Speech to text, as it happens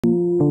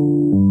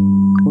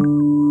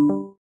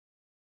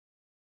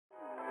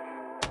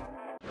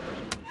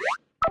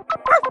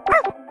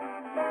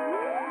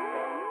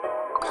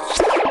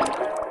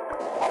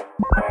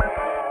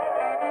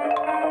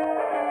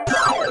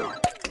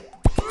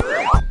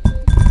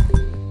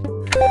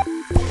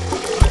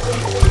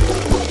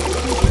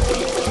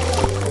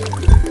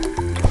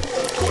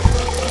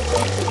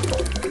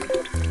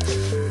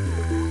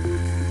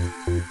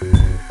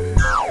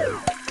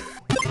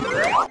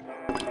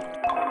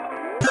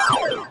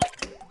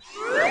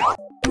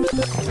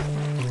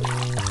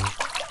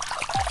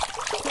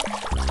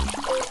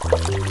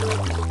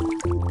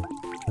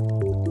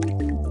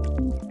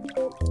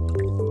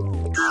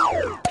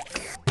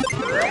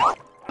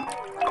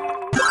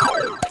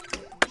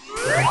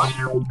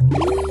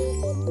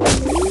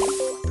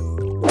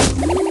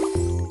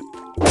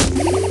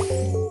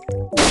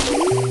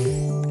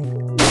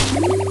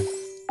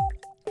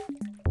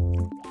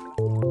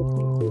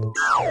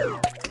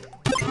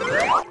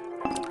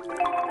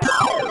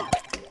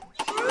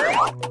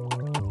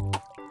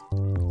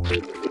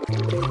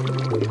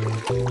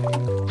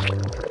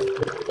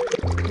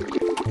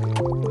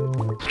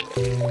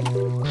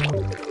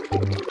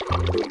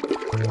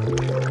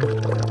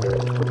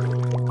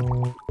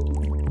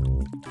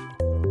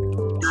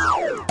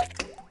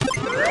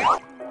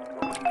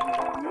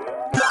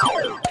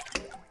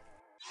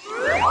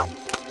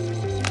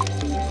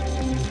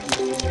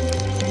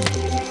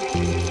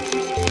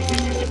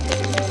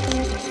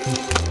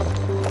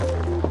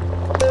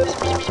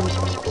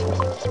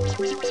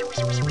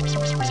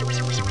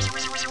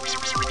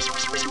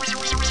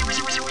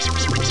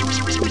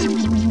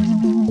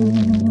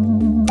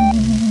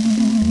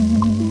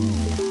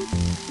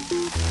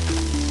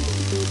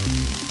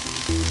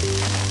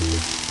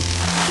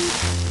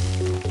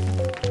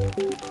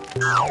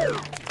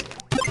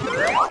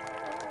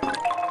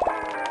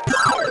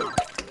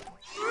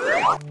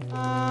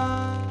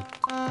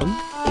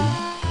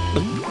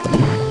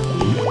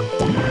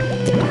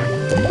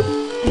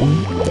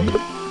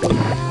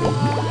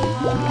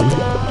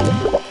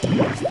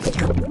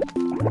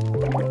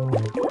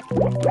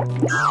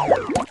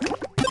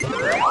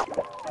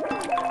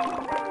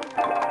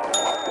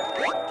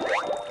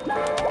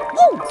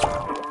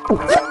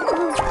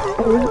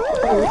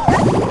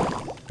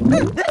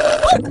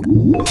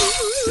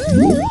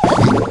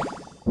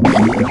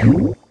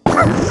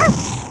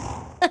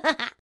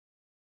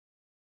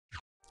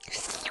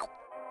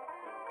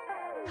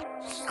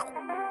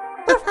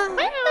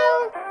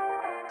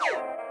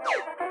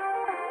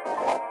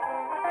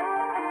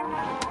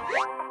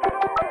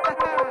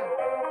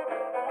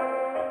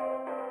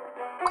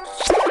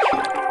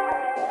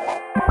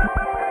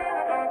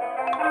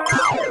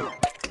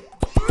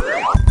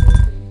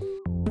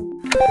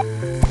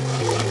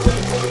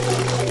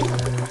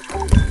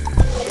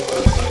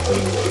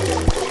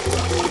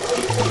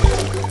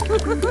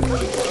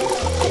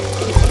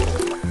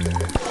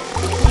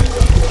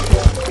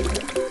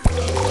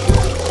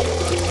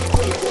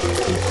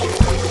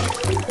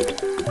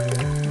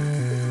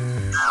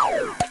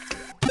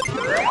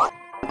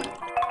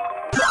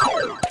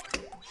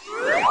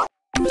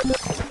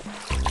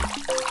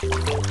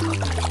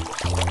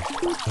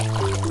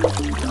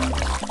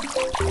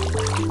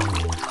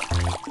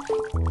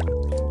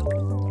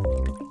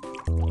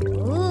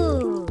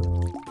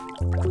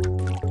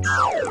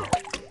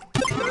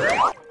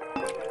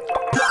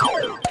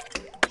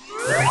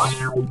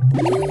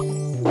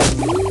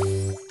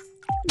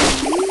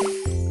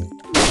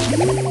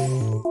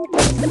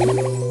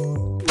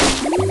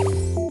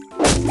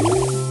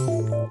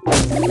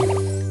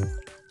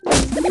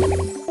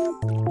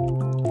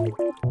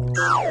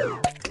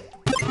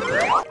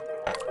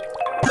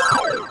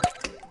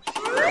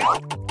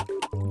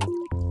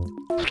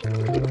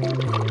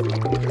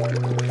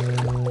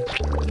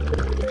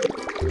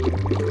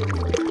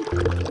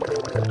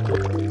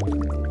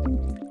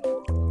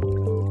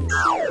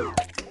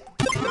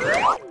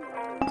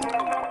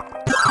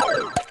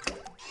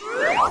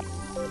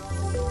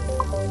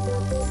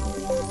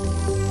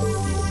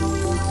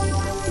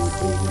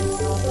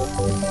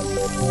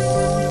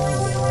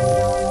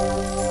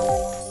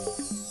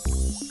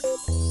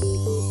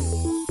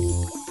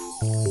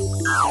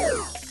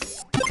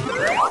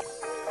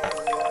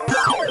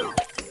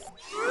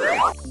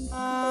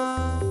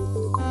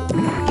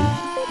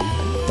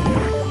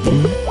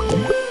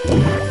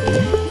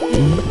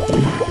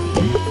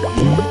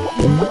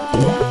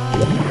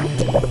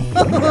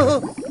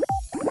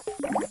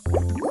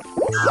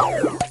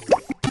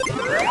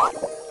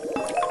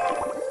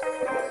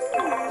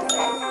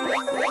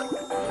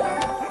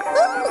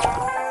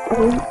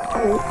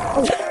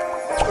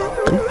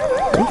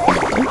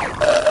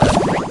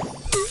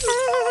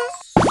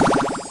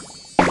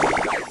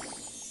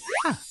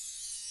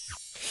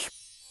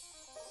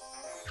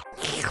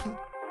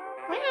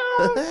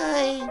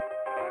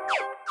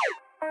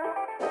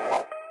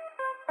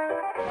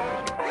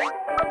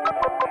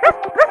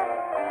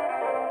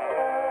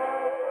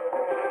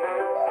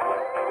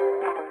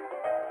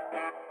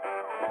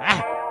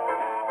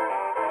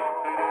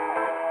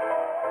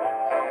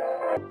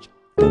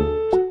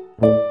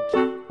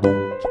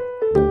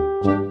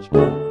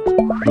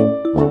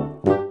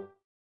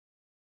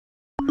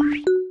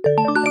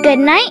Good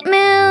night,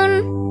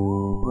 Moon.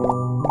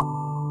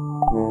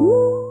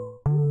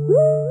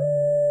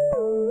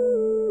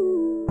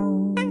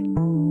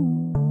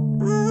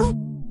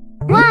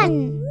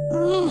 One,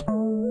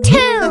 2,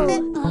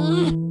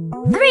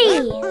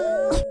 3,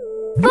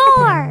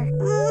 4,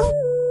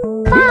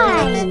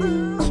 5,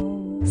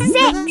 6,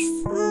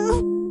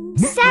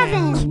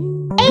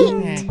 7,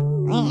 8,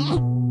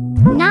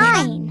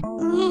 9,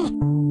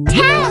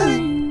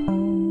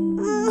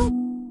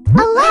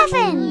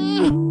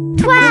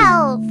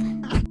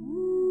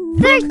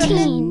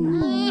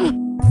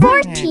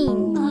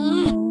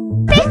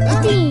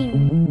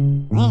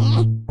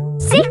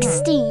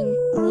 16,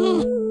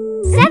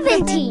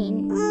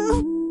 17,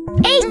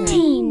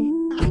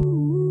 18,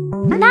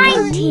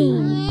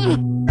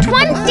 19,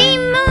 20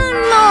 moon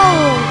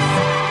moles!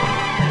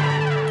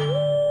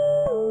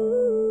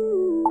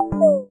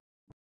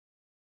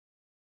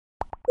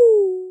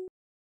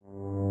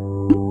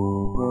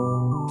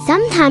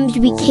 Sometimes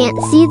we can't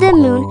see the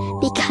moon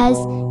because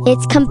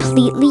it's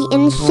completely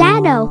in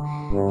shadow.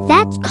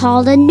 That's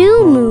called a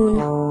new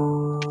moon.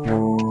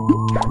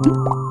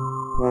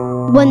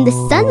 When the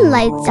sun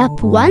lights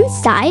up one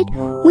side,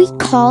 we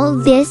call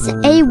this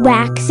a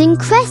waxing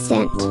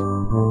crescent.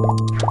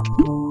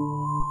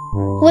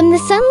 When the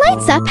sun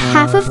lights up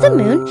half of the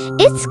moon,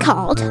 it's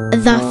called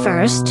the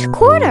first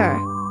quarter.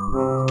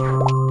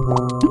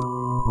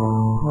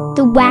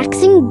 The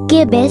waxing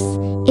gibbous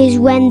is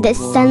when the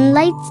sun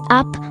lights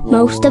up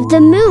most of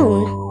the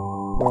moon.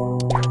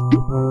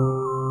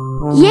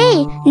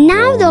 Yay!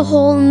 Now the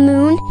whole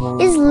moon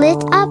is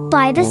lit up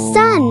by the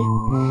sun.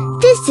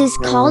 This is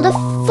called a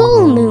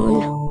full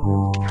moon.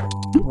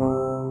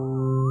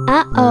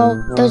 Uh-oh,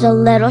 there's a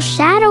little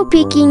shadow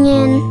peeking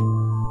in.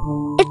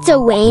 It's a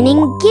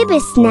waning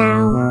gibbous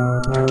now.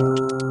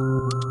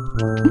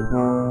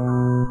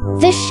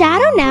 The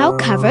shadow now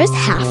covers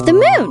half the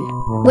moon,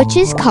 which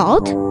is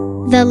called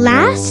the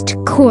last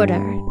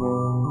quarter.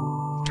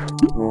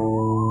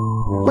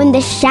 When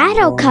the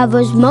shadow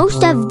covers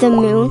most of the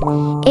moon,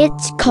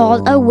 it's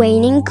called a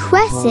waning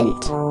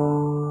crescent.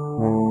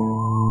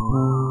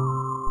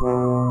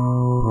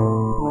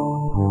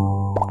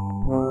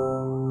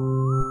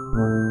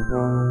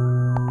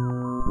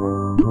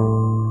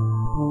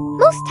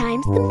 Most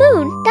times the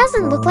moon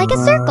doesn't look like a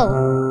circle.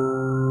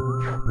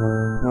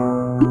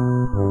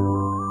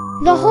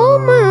 The whole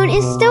moon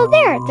is still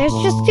there. There's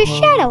just a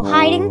shadow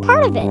hiding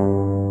part of it.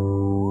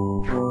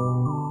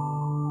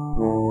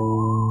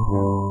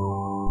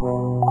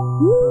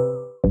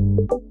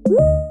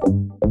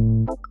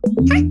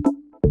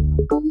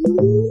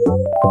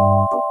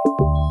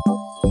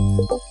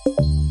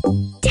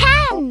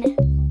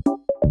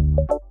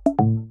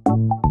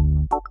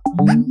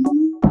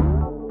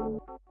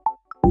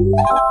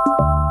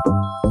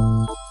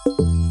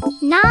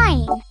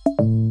 Nine.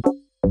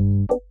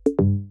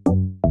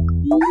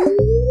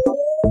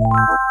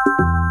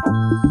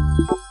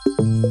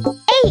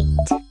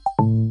 Eight.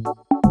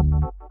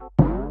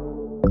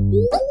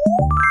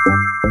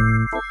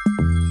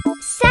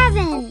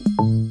 Seven.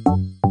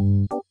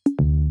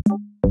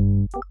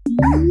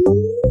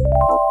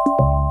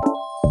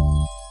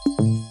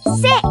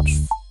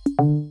 Six.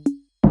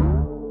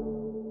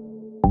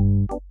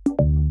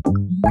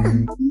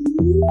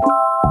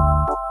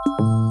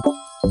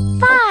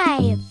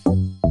 Five.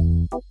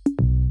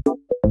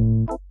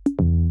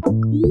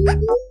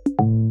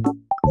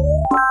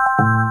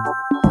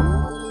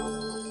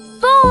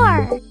 Four.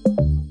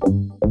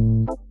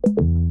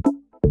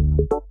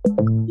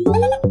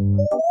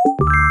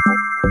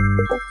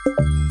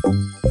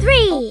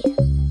 Three.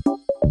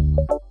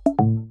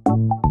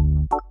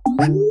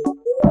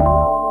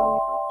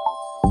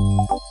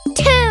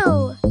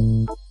 Two.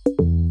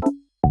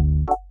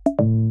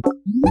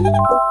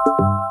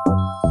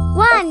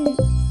 One.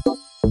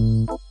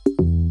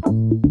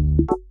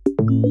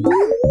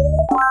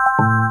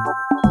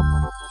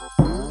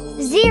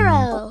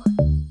 Zero.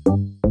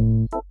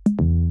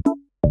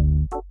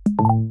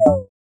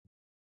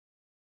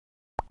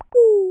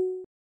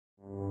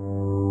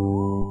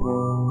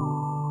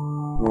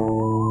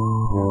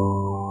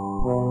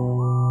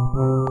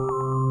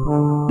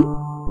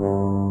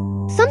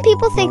 Some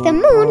people think the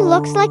moon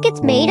looks like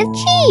it's made of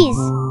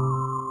cheese.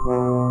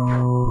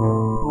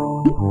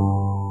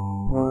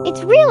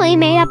 It's really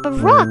made up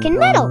of rock and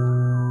metal.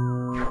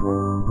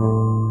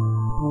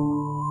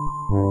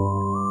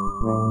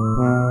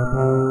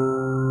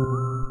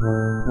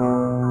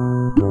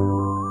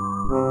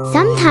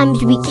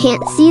 Sometimes we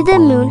can't see the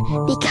moon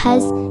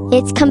because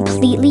it's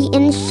completely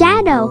in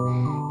shadow.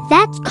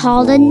 That's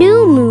called a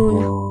new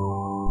moon.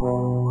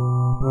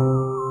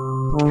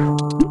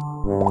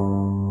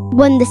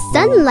 When the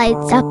sun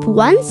lights up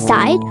one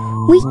side,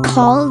 we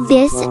call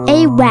this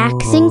a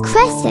waxing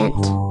crescent.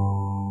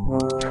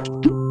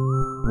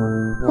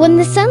 When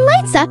the sun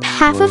lights up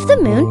half of the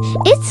moon,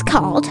 it's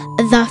called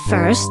the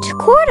first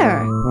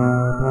quarter.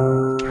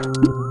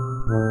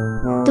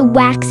 The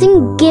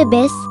waxing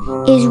gibbous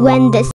is when the